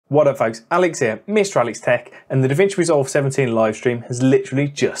What up folks, Alex here, MrAlexTech, and the Davinci Resolve 17 livestream has literally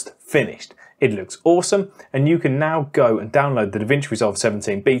just finished. It looks awesome, and you can now go and download the Davinci Resolve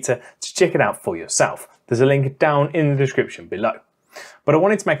 17 beta to check it out for yourself. There's a link down in the description below. But I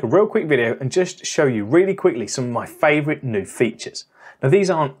wanted to make a real quick video and just show you really quickly some of my favourite new features. Now these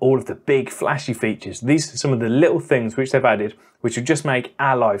aren't all of the big flashy features, these are some of the little things which they've added which will just make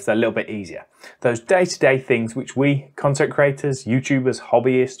our lives a little bit easier. Those day-to-day things which we content creators, YouTubers,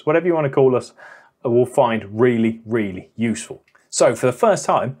 hobbyists, whatever you want to call us, will find really, really useful. So for the first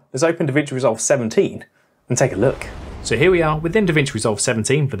time, let's open Davinci Resolve 17 and take a look. So here we are within Davinci Resolve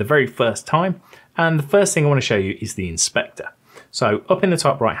 17 for the very first time, and the first thing I want to show you is the inspector. So up in the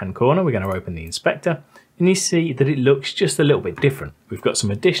top right hand corner, we're going to open the inspector, and you see that it looks just a little bit different. We've got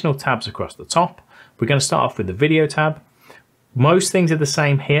some additional tabs across the top. We're going to start off with the video tab. Most things are the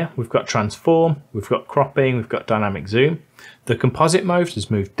same here. We've got transform, we've got cropping, we've got dynamic zoom. The composite mode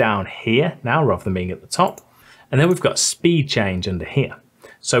has moved down here now rather than being at the top. And then we've got speed change under here.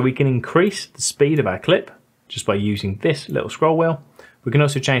 So we can increase the speed of our clip just by using this little scroll wheel. We can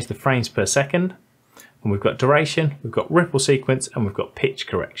also change the frames per second. And we've got duration, we've got ripple sequence, and we've got pitch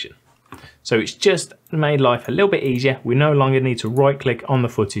correction. So it's just made life a little bit easier. We no longer need to right click on the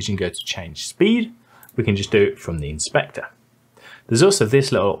footage and go to change speed. We can just do it from the inspector. There's also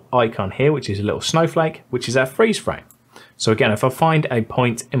this little icon here, which is a little snowflake, which is our freeze frame. So again, if I find a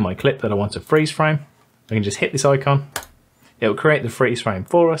point in my clip that I want to freeze frame, I can just hit this icon. It'll create the freeze frame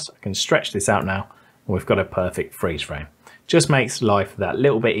for us. I can stretch this out now, and we've got a perfect freeze frame. Just makes life that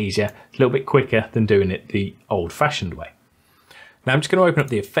little bit easier, a little bit quicker than doing it the old-fashioned way. Now I'm just going to open up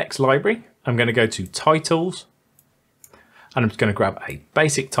the effects library. I'm going to go to titles, and I'm just going to grab a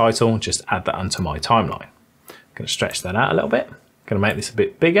basic title and just add that onto my timeline. I'm going to stretch that out a little bit. I'm going to make this a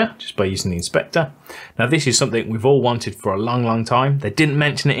bit bigger just by using the inspector. Now this is something we've all wanted for a long time. They didn't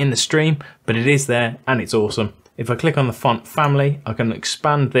mention it in the stream, but it is there and it's awesome. If I click on the font family, I can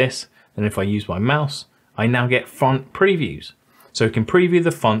expand this, and if I use my mouse, I now get font previews. So we can preview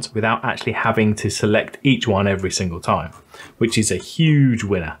the font without actually having to select each one every single time, which is a huge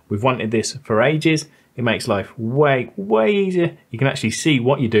winner. We've wanted this for ages. It makes life way easier. You can actually see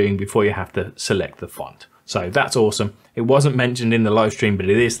what you're doing before you have to select the font. So that's awesome. It wasn't mentioned in the live stream, but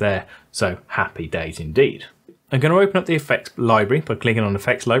it is there. So happy days indeed. I'm going to open up the effects library by clicking on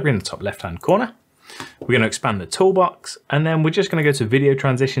effects library in the top left hand corner. We're going to expand the toolbox, and then we're just going to go to video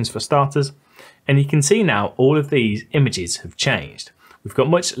transitions for starters. And you can see now all of these images have changed. We've got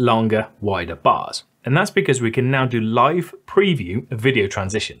much longer, wider bars. And that's because we can now do live preview of video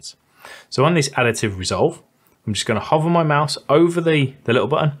transitions. So on this additive resolve, I'm just going to hover my mouse over the little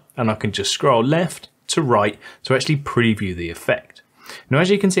button, and I can just scroll left to right to actually preview the effect. Now as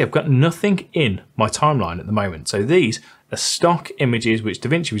you can see, I've got nothing in my timeline at the moment. So these are stock images which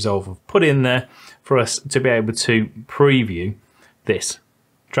Davinci Resolve have put in there for us to be able to preview this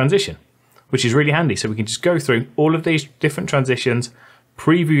transition, which is really handy. So we can just go through all of these different transitions,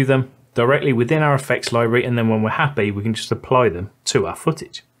 preview them directly within our effects library, and then when we're happy, we can just apply them to our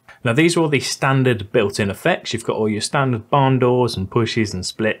footage. Now these are all the standard built-in effects. You've got all your standard barn doors and pushes and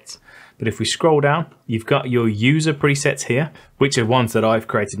splits. But if we scroll down, you've got your user presets here, which are ones that I've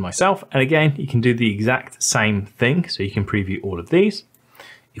created myself. And again, you can do the exact same thing. So you can preview all of these.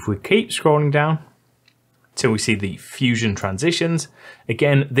 If we keep scrolling down till we see the Fusion transitions,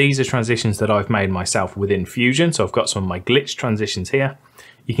 again, these are transitions that I've made myself within Fusion. So I've got some of my glitch transitions here.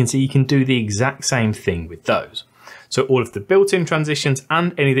 You can see you can do the exact same thing with those. So all of the built-in transitions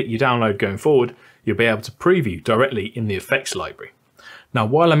and any that you download going forward, you'll be able to preview directly in the effects library. Now,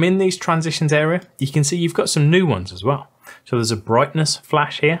 while I'm in these transitions area, you can see you've got some new ones as well. So there's a brightness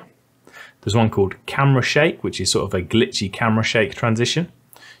flash here. There's one called camera shake, which is sort of a glitchy camera shake transition.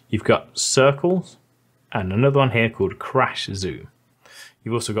 You've got circles and another one here called crash zoom.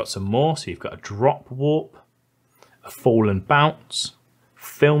 You've also got some more. So you've got a drop warp, a fall and bounce,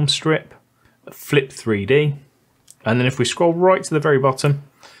 film strip, a flip 3D. And then if we scroll right to the very bottom,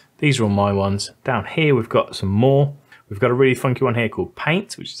 these are all my ones. Down here, we've got some more. We've got a really funky one here called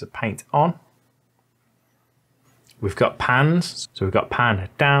paint, which is a paint on. We've got pans. So we've got pan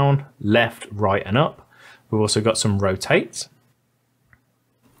down, left, right, and up. We've also got some rotates.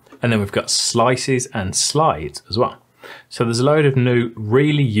 And then we've got slices and slides as well. So there's a load of new,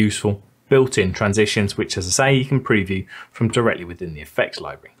 really useful built-in transitions, which, as I say, you can preview from directly within the effects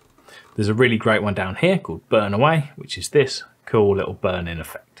library. There's a really great one down here called burn away, which is this cool little burn-in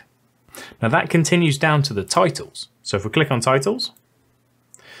effect. Now that continues down to the titles. So if we click on titles,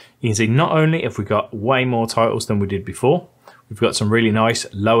 you can see not only have we got way more titles than we did before, we've got some really nice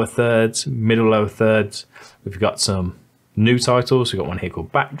lower thirds, middle lower thirds, we've got some new titles. We've got one here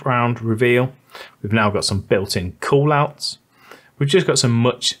called background reveal. We've now got some built-in callouts. We've just got some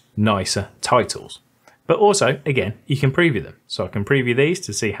much nicer titles. But also, again, you can preview them. So I can preview these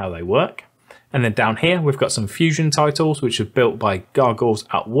to see how they work. And then down here, we've got some Fusion titles, which are built by Gargoyles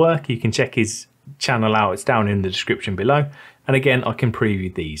at Work. You can check his channel out. It's down in the description below. And again, I can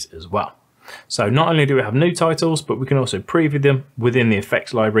preview these as well. So not only do we have new titles, but we can also preview them within the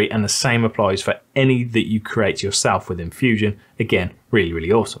effects library, and the same applies for any that you create yourself within Fusion. Again, really,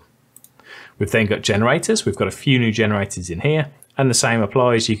 really awesome. We've then got generators. We've got a few new generators in here, and the same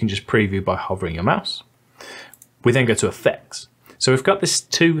applies. You can just preview by hovering your mouse. We then go to effects. So we've got this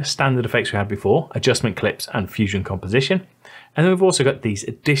two standard effects we had before, adjustment clips and Fusion composition. And then we've also got these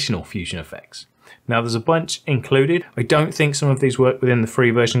additional Fusion effects. Now there's a bunch included. I don't think some of these work within the free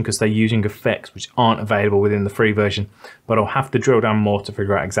version because they're using effects which aren't available within the free version, but I'll have to drill down more to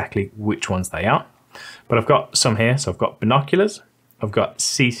figure out exactly which ones they are. But I've got some here. So I've got binoculars, I've got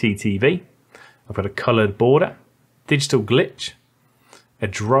CCTV, I've got a colored border, digital glitch, a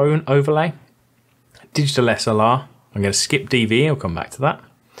drone overlay, digital SLR. I'm going to skip DVE, I'll come back to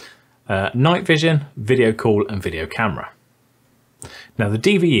that. Night vision, video call and video camera. Now the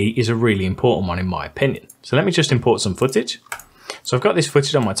DVE is a really important one in my opinion. So let me just import some footage. So I've got this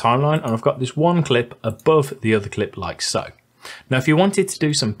footage on my timeline, and I've got this one clip above the other clip like so. Now if you wanted to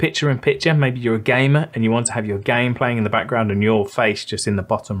do some picture in picture, maybe you're a gamer and you want to have your game playing in the background and your face just in the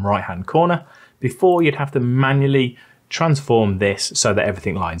bottom right hand corner, before you'd have to manually transform this so that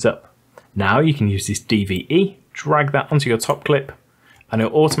everything lines up. Now you can use this DVE, drag that onto your top clip, and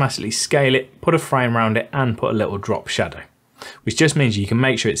it'll automatically scale it, put a frame around it and put a little drop shadow. Which just means you can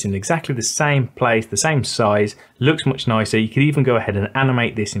make sure it's in exactly the same place, the same size, looks much nicer. You could even go ahead and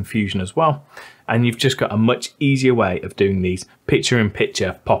animate this in Fusion as well. And you've just got a much easier way of doing these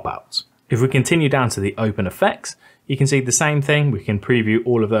picture-in-picture pop-outs. If we continue down to the open effects, you can see the same thing. We can preview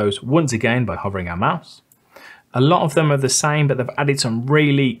all of those once again by hovering our mouse. A lot of them are the same, but they've added some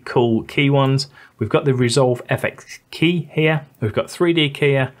really cool key ones. We've got the Resolve FX key here. We've got 3D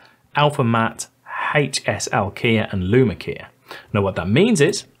keyer, Alpha Matte, HSL keyer and Luma keyer. Now what that means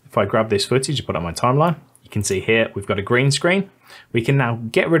is, if I grab this footage and put it on my timeline, you can see here we've got a green screen. We can now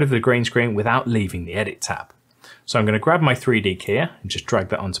get rid of the green screen without leaving the edit tab. So I'm going to grab my 3D keyer and just drag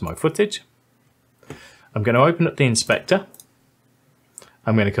that onto my footage. I'm going to open up the inspector.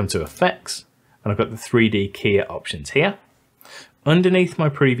 I'm going to come to effects, and I've got the 3D keyer options here. Underneath my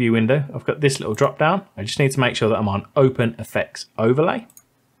preview window, I've got this little drop down. I just need to make sure that I'm on open effects overlay.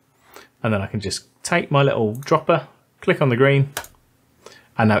 And then I can just take my little dropper, click on the green,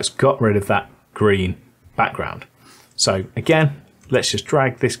 and now it's got rid of that green background. So again, let's just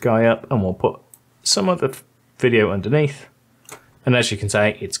drag this guy up and we'll put some of the video underneath. And as you can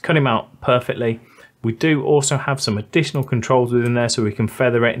see, it's cut him out perfectly. We do also have some additional controls within there, so we can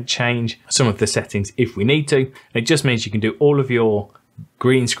feather it and change some of the settings if we need to. And it just means you can do all of your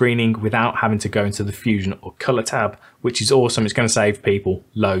green screening without having to go into the Fusion or Color tab, which is awesome. It's going to save people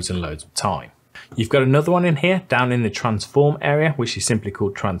loads and loads of time. You've got another one in here down in the transform area, which is simply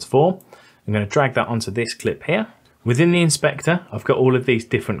called transform. I'm going to drag that onto this clip here. Within the inspector, I've got all of these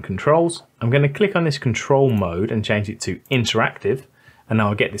different controls. I'm going to click on this control mode and change it to interactive. And now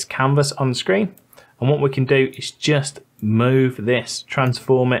I'll get this canvas on the screen. And what we can do is just move this,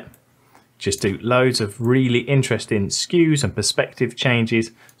 transform it, just do loads of really interesting skews and perspective changes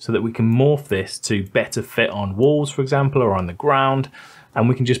so that we can morph this to better fit on walls, for example, or on the ground. And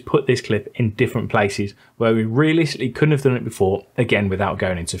we can just put this clip in different places where we realistically couldn't have done it before, again, without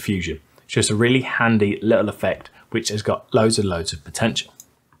going into Fusion. It's just a really handy little effect, which has got loads and loads of potential.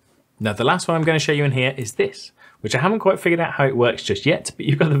 Now, the last one I'm going to show you in here is this, which I haven't quite figured out how it works just yet, but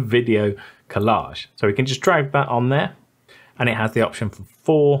you've got the video collage. So we can just drag that on there, and it has the option for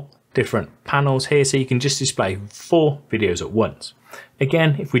 4 different panels here, so you can just display 4 videos at once.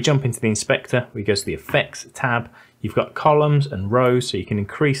 Again, if we jump into the inspector, we go to the effects tab. You've got columns and rows, so you can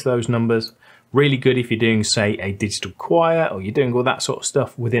increase those numbers. Really good if you're doing, say, a digital choir, or you're doing all that sort of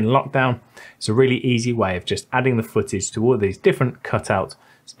stuff within lockdown. It's a really easy way of just adding the footage to all these different cutouts.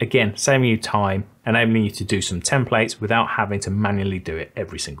 Again, saving you time, enabling you to do some templates without having to manually do it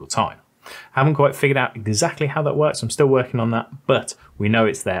every single time. I haven't quite figured out exactly how that works. I'm still working on that, but we know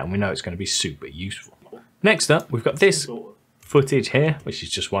it's there and we know it's going to be super useful. Next up, we've got this footage here, which is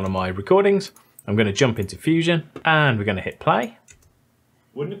just one of my recordings. I'm going to jump into Fusion and we're going to hit play.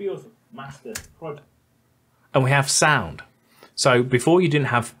 Wouldn't it be awesome? Master project. And we have sound. So before you didn't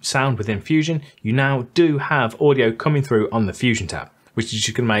have sound within Fusion, you now do have audio coming through on the Fusion tab, which is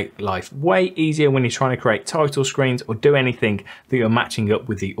just going to make life way easier when you're trying to create title screens or do anything that you're matching up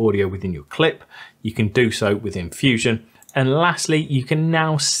with the audio within your clip. You can do so within Fusion. And lastly, you can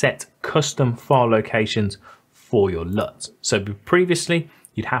now set custom file locations for your LUTs. So previously,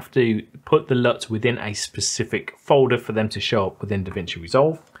 you'd have to put the LUTs within a specific folder for them to show up within Davinci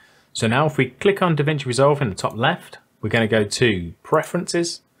Resolve. So now if we click on Davinci Resolve in the top left, we're going to go to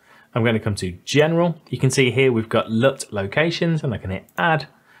Preferences. I'm going to come to General. You can see here we've got LUT locations, and I can hit Add,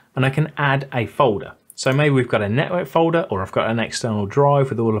 and I can add a folder. So maybe we've got a network folder, or I've got an external drive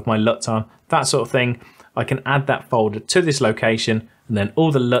with all of my LUTs on, that sort of thing. I can add that folder to this location, and then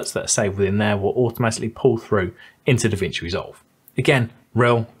all the LUTs that are saved within there will automatically pull through into Davinci Resolve. Again,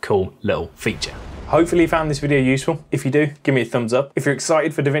 real cool little feature. Hopefully you found this video useful. If you do, give me a thumbs up. If you're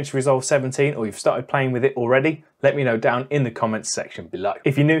excited for Davinci Resolve 17 or you've started playing with it already, let me know down in the comments section below.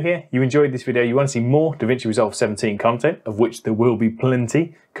 If you're new here, you enjoyed this video, you want to see more Davinci Resolve 17 content, of which there will be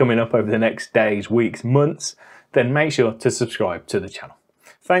plenty coming up over the next days, weeks, months, then make sure to subscribe to the channel.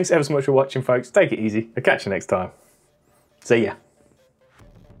 Thanks ever so much for watching, folks. Take it easy. I'll catch you next time. See ya.